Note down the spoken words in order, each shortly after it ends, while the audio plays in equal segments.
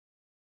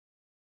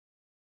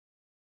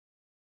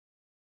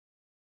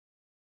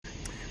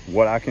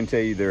What I can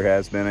tell you, there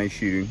has been a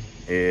shooting.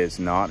 It's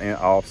not an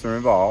officer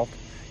involved.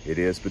 It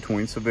is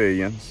between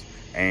civilians.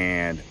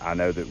 And I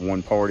know that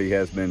one party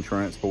has been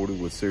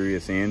transported with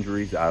serious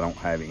injuries. I don't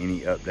have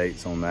any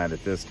updates on that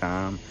at this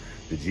time.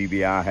 The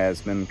GBI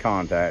has been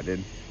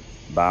contacted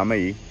by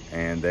me,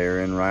 and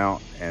they're en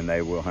route, and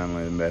they will handle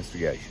an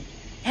investigation.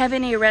 Have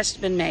any arrests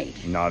been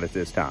made? Not at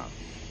this time.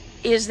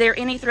 Is there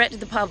any threat to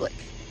the public?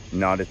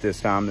 Not at this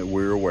time that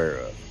we're aware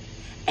of.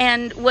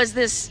 And was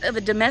this of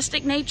a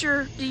domestic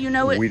nature? Do you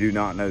know it? We do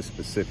not know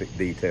specific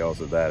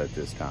details of that at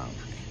this time.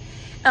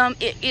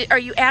 Are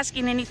you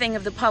asking anything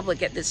of the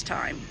public at this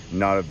time?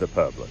 Not of the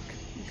public.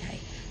 Okay.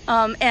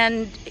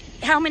 And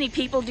how many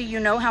people do you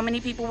know? How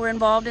many people were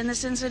involved in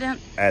this incident?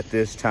 At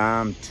this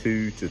time,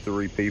 2 to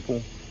 3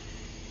 people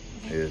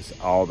is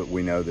all that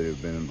we know that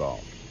have been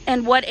involved.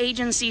 And what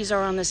agencies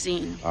are on the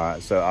scene? All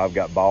right, so I've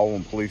got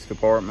Baldwin Police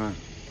Department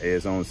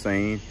is on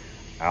scene.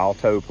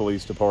 Alto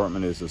Police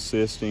Department is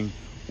assisting.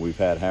 We've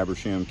had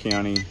Habersham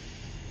County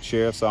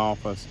Sheriff's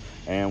Office,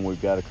 and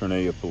we've got a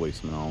Cornelia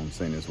policeman on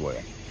scene as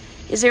well.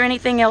 Is there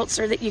anything else,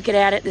 sir, that you could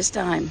add at this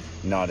time?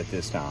 Not at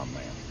this time,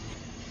 ma'am.